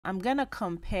I'm gonna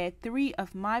compare 3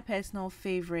 of my personal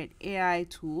favorite AI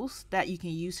tools that you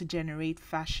can use to generate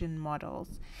fashion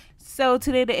models. So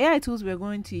today the AI tools we're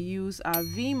going to use are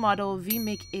Vmodel,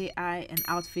 Vmake AI, and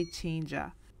Outfit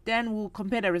Changer. Then we'll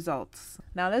compare the results.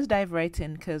 Now let's dive right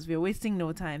in because we're wasting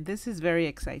no time. This is very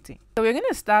exciting. So we're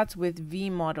gonna start with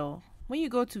Vmodel. When you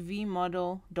go to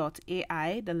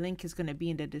vmodel.ai, the link is going to be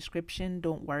in the description.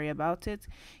 Don't worry about it.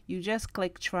 You just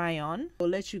click try on. It'll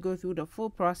let you go through the full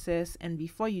process, and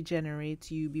before you generate,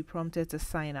 you'll be prompted to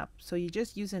sign up. So you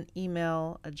just use an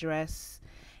email address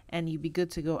and you'll be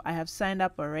good to go. I have signed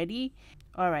up already.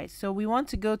 All right, so we want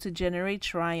to go to generate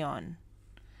try on.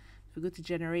 We go to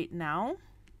generate now,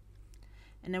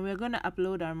 and then we're going to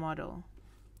upload our model.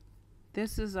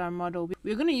 This is our model.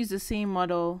 We're going to use the same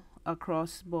model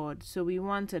across board. So we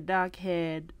want a dark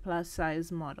haired plus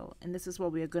size model, and this is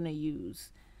what we are going to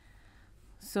use.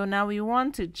 So now we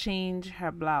want to change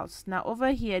her blouse. Now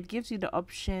over here it gives you the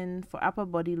option for upper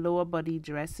body, lower body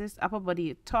dresses. Upper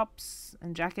body tops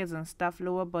and jackets and stuff.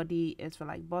 Lower body is for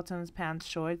like bottoms, pants,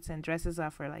 shorts, and dresses are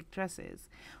for like dresses,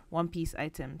 one piece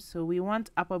items. So we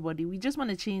want upper body. We just want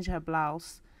to change her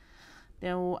blouse.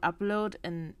 Then we'll upload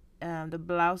the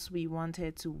blouse we want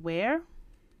her to wear.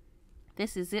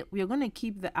 This is it. We're going to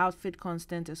keep the outfit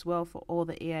constant as well for all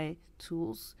the AI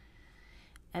tools.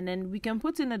 And then we can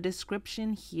put in a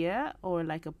description here or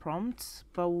like a prompt,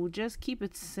 but we'll just keep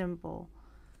it simple.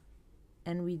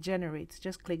 And we generate.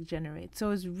 Just click generate.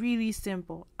 So it's really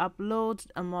simple. Upload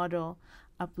a model,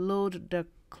 upload the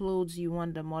clothes you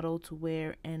want the model to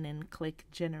wear, and then click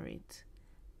generate.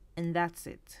 And that's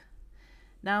it.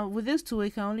 Now with this tool,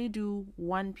 you can only do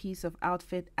one piece of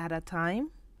outfit at a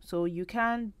time. So you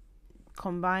can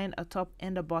combine a top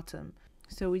and a bottom.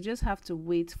 So we just have to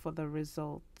wait for the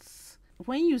results.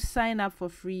 When you sign up for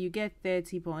free, you get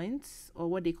 30 points, or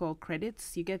what they call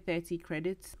credits. You get 30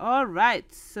 credits. All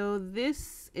right, so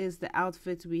this is the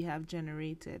outfit we have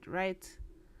generated, right?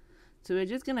 So we're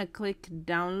just gonna click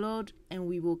download and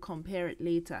we will compare it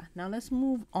later. Now let's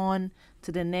move on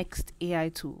to the next AI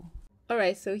tool. All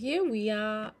right, so here we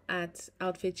are at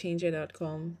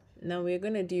outfitchanger.com. Now we're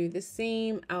gonna do the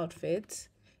same outfit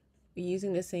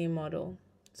using the same model.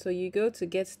 So you go to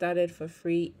get started for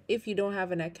free. If you don't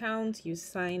have an account, you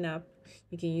sign up.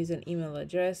 You can use an email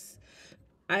address.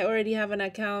 I already have an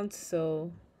account,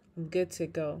 so I'm good to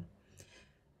go.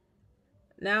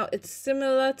 Now it's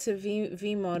similar to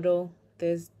Vmodel.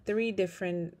 There's there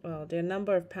are a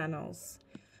number of panels.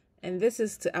 And this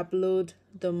is to upload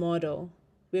the model.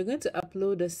 We're going to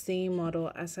upload the same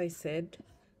model as I said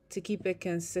to keep it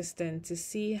consistent, to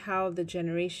see how the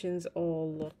generations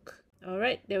all look. All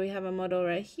right, there we have a model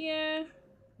right here.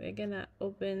 We're gonna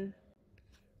open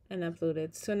and upload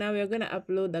it. So now we're gonna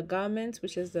upload the garment,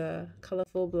 which is the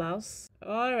colorful blouse.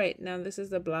 All right, now this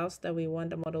is the blouse that we want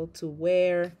the model to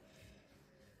wear.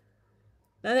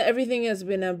 Now that everything has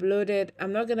been uploaded,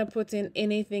 I'm not gonna put in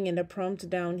anything in the prompt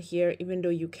down here, even though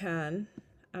you can.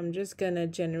 I'm just gonna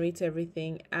generate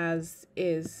everything as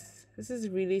is. This is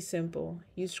really simple.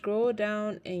 You scroll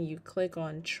down and you click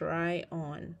on try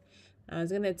on. Now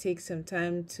it's gonna take some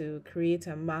time to create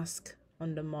a mask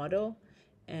on the model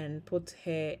and put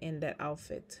her in that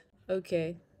outfit.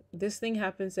 Okay, this thing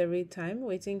happens every time,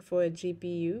 waiting for a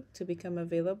GPU to become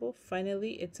available.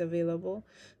 Finally, it's available.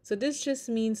 So this just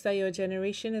means that your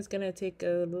generation is gonna take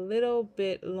a little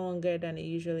bit longer than it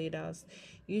usually does.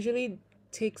 Usually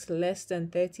takes less than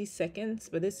 30 seconds,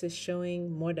 but this is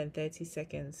showing more than 30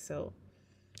 seconds, so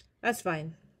that's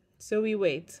fine. So we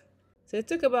wait. So it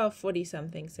took about 40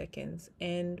 something seconds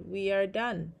and we are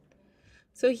done.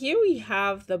 So here we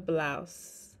have the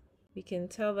blouse. We can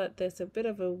tell that there's a bit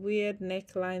of a weird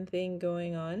neckline thing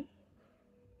going on.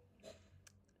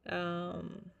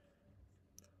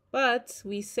 But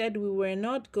we said we were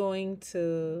not going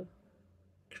to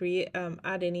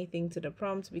add anything to the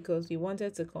prompt because we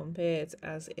wanted to compare it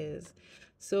as is.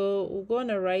 So we're going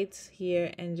to write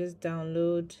here and just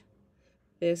download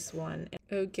this one.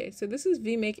 Okay, so this is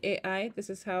Vmake AI. This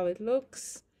is how it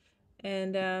looks,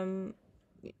 and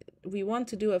we want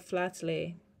to do a flat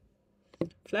lay.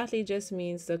 Flat lay just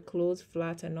means the clothes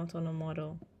flat and not on a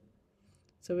model.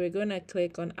 So we're going to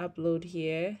click on upload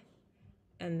here,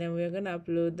 and then we're going to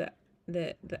upload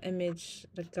the image,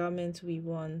 the garment we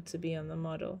want to be on the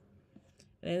model.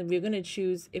 And we're going to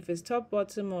choose if it's top,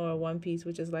 bottom, or one piece,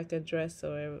 which is like a dress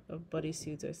or a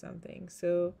bodysuit or something.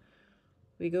 So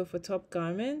we go for top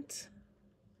garment.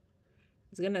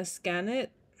 It's going to scan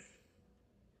it.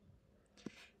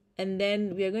 And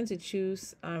then we are going to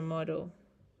choose our model.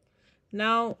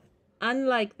 Now,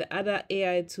 unlike the other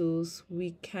AI tools,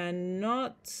 we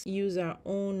cannot use our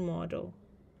own model.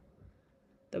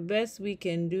 the best we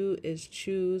can do is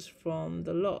choose from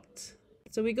the lot.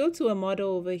 So we go to a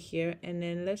model over here, and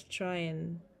then let's try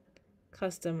and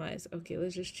customize. Okay,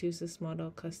 let's just choose this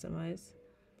model, customize.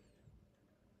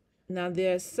 Now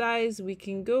their size, we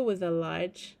can go with a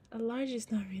large. A large is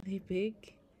not really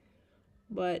big,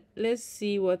 but let's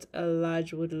see what a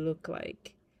large would look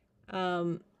like.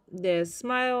 There's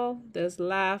smile, there's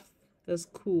laugh, there's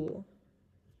cool.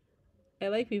 I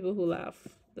like people who laugh.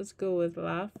 Let's go with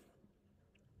laugh.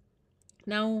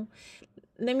 Now,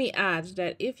 let me add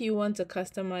that if you want to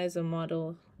customize a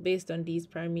model based on these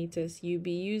parameters, you'll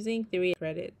be using 3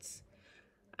 credits.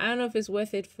 I don't know if it's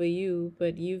worth it for you,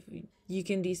 but you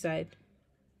can decide.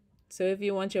 So if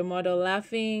you want your model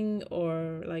laughing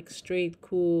or like straight,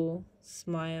 cool,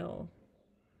 smile,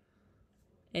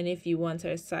 and if you want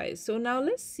her size. So now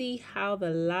let's see how the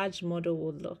large model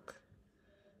will look.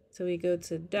 So we go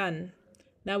to done.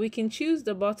 Now we can choose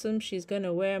the bottom she's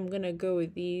gonna wear. I'm gonna go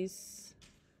with these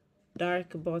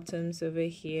dark bottoms over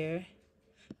here.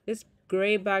 This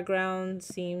gray background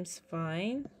seems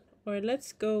fine. Or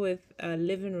let's go with a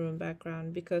living room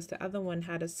background because the other one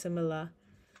had a similar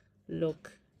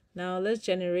look. Now let's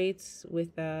generate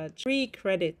with 3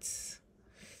 credits.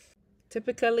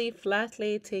 Typically, flat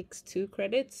lay takes 2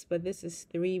 credits, but this is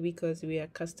 3 because we are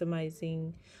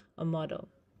customizing a model.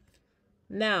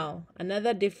 Now,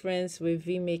 another difference with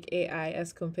Vmake AI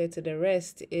as compared to the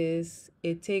rest is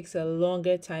it takes a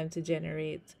longer time to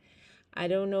generate. I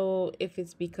don't know if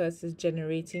it's because it's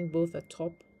generating both a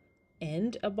top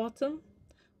and a bottom,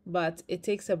 but it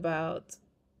takes about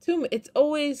 2 it's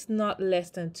always not less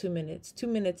than 2 minutes, 2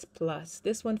 minutes plus.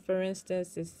 This one, for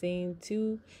instance, is saying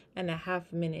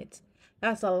 2.5 minutes.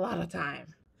 That's a lot of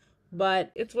time,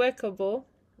 but it's workable.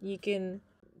 You can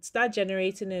start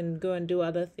generating and go and do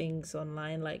other things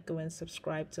online, like go and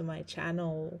subscribe to my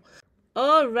channel.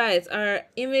 All right, our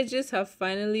images have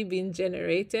finally been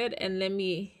generated, and let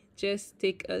me just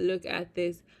take a look at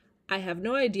this. I have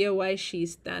no idea why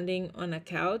she's standing on a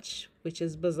couch, which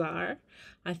is bizarre.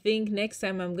 I think next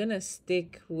time I'm gonna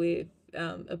stick with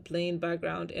a plain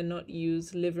background and not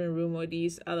use living room or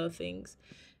these other things.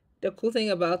 The cool thing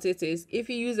about it is if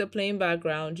you use a plain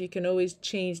background, you can always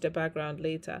change the background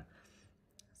later.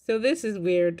 So this is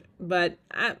weird, but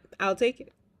I'll take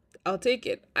it. I'll take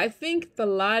it. I think the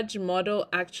large model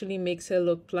actually makes her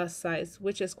look plus size,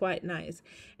 which is quite nice.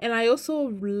 And I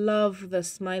also love the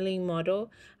smiling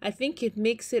model. I think it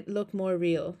makes it look more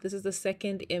real. This is the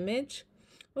second image.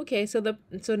 Okay, so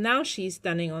now she's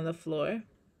standing on the floor,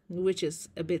 which is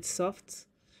a bit soft.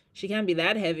 She can't be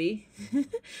that heavy.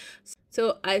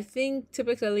 So I think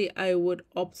typically I would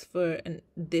opt for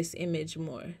this image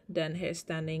more than her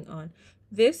standing on.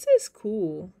 This is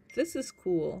cool. This is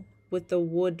cool with the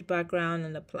wood background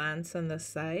and the plants on the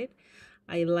side.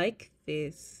 I like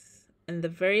this. And the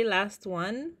very last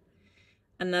one,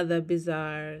 another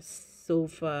bizarre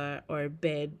sofa or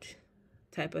bed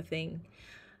type of thing.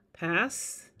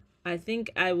 Pass. I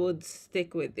think I would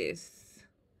stick with this.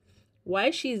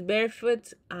 Why she's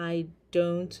barefoot, I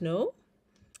don't know.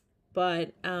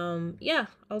 But yeah,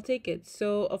 I'll take it.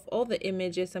 So of all the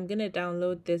images, I'm gonna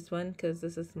download this one because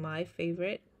this is my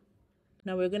favorite.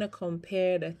 Now we're gonna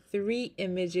compare the 3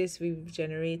 images we've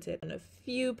generated on a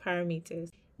few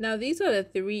parameters. Now these are the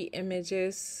 3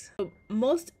 images. The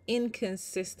most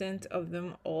inconsistent of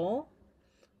them all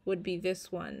would be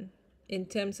this one in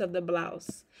terms of the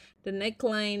blouse. The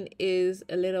neckline is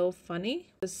a little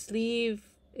funny. The sleeve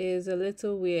is a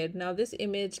little weird. Now this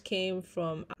image came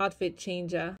from Outfit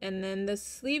Changer, and then the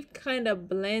sleeve kind of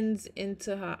blends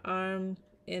into her arm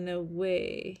in a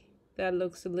way that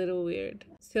looks a little weird.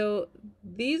 So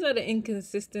these are the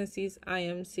inconsistencies I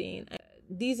am seeing.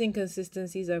 These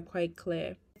inconsistencies are quite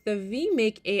clear. The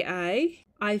Vmake AI,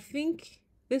 I think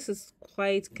this is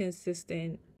quite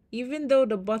consistent. Even though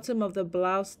the bottom of the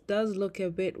blouse does look a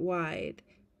bit wide,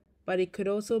 but it could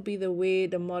also be the way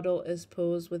the model is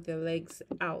posed with the legs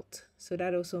out. So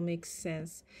that also makes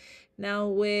sense. Now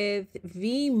with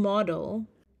Vmodel,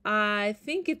 I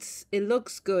think it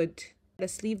looks good. The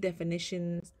sleeve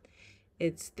definition,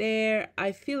 it's there.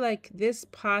 I feel like this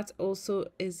part also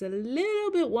is a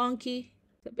little bit wonky.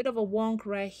 It's a bit of a wonk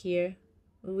right here,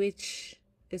 which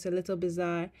is a little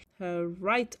bizarre. Her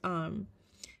right arm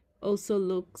also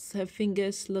looks, her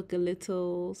fingers look a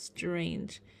little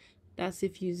strange. That's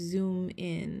if you zoom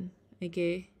in,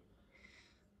 okay?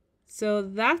 So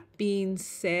that being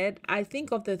said, I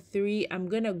think of the 3, I'm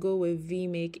gonna go with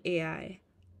Vmake AI.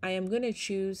 I am gonna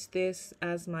choose this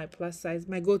as my plus size,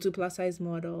 my go-to plus size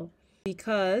model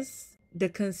because the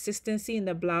consistency in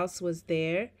the blouse was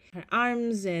there. Her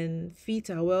arms and feet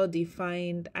are well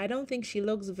defined. I don't think she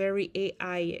looks very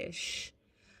AI-ish.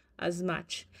 as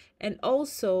much. And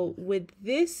also with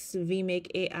this Vmake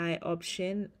AI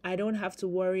option, I don't have to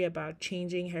worry about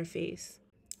changing her face.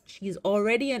 She's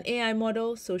already an AI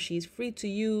model, so she's free to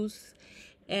use.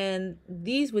 And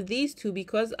with these two,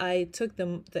 because I took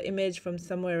the image from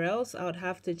somewhere else, I would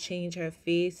have to change her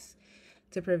face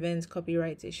to prevent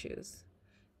copyright issues.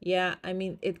 Yeah, I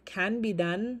mean, it can be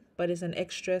done, but it's an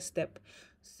extra step.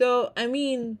 So, I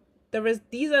mean,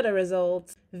 these are the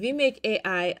results. Vmake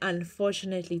AI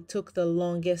unfortunately took the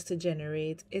longest to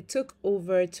generate. It took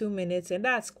over 2 minutes, and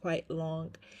that's quite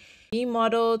long.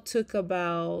 Vmodel took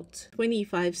about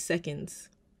 25 seconds.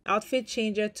 Outfit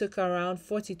changer took around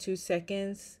 42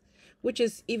 seconds, which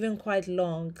is even quite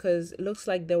long because it looks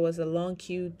like there was a long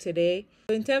queue today.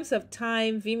 In terms of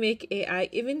time, Vmake AI,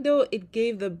 even though it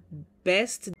gave the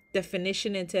best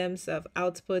definition in terms of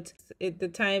output, the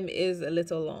time is a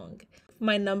little long.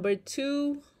 My number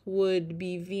 2 would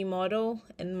be Vmodel,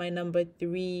 and my number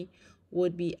 3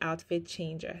 would be outfit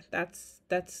changer.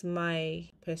 That's my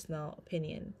personal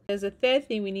opinion. There's a third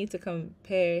thing we need to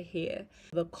compare here,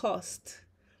 the cost.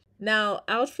 Now,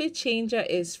 outfit changer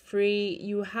is free.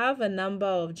 You have a number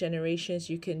of generations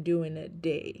you can do in a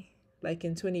day, like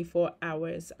in 24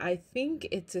 hours. I think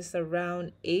it is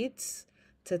around 8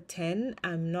 to 10.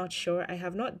 I'm not sure. I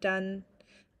have not done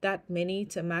that many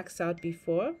to max out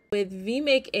before. With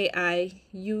Vmake AI,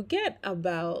 you get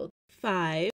about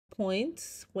 5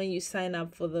 points when you sign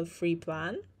up for the free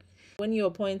plan. When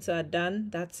your points are done,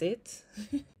 that's it.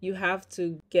 You have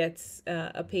to get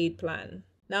a paid plan.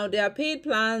 Now, their paid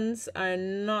plans are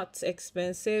not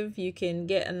expensive. You can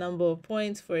get a number of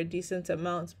points for a decent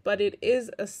amount, but it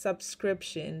is a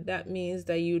subscription. That means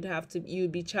that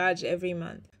you'd be charged every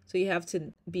month. So you have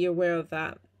to be aware of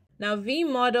that. Now,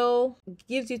 Vmodel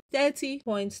gives you 30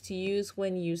 points to use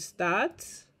when you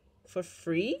start for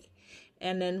free.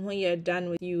 And then when you're done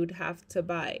with, you'd have to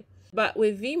buy. But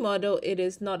with Vmodel, it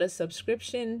is not a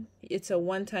subscription. It's a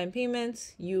one-time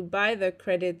payment. You buy the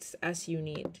credits as you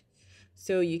need.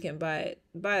 So you can buy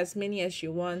as many as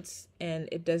you want, and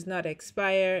it does not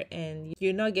expire, and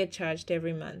you not get charged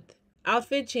every month.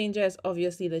 Outfit changer is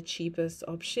obviously the cheapest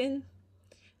option.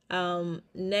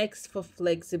 Next, for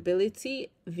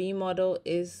flexibility, Vmodel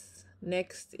is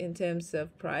next in terms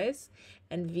of price,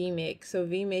 and Vmake. So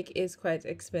Vmake is quite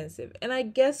expensive. And I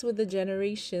guess with the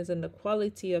generations and the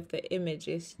quality of the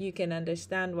images, you can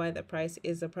understand why the price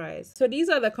is a price. So these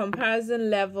are the comparison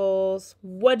levels.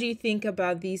 What do you think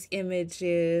about these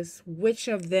images? Which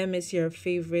of them is your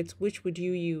favorite? Which would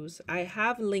you use? I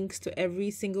have links to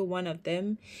every single one of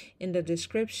them in the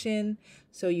description,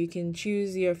 so you can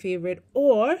choose your favorite,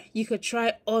 or you could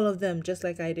try all of them just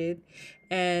like I did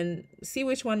and see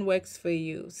which one works for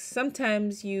you.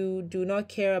 Sometimes you do not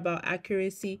care about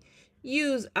accuracy.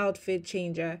 Use outfit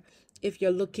changer. If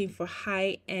you're looking for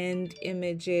high-end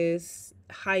images,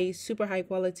 super high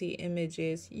quality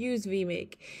images, use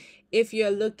Vmake. If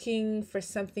you're looking for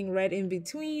something right in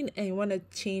between and you want to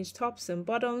change tops and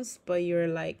bottoms, but you're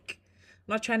like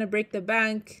not trying to break the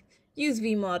bank, use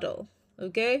Vmodel.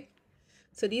 Okay?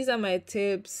 So these are my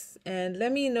tips, and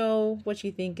let me know what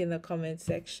you think in the comment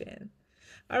section.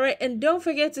 All right, and don't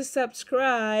forget to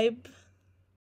subscribe.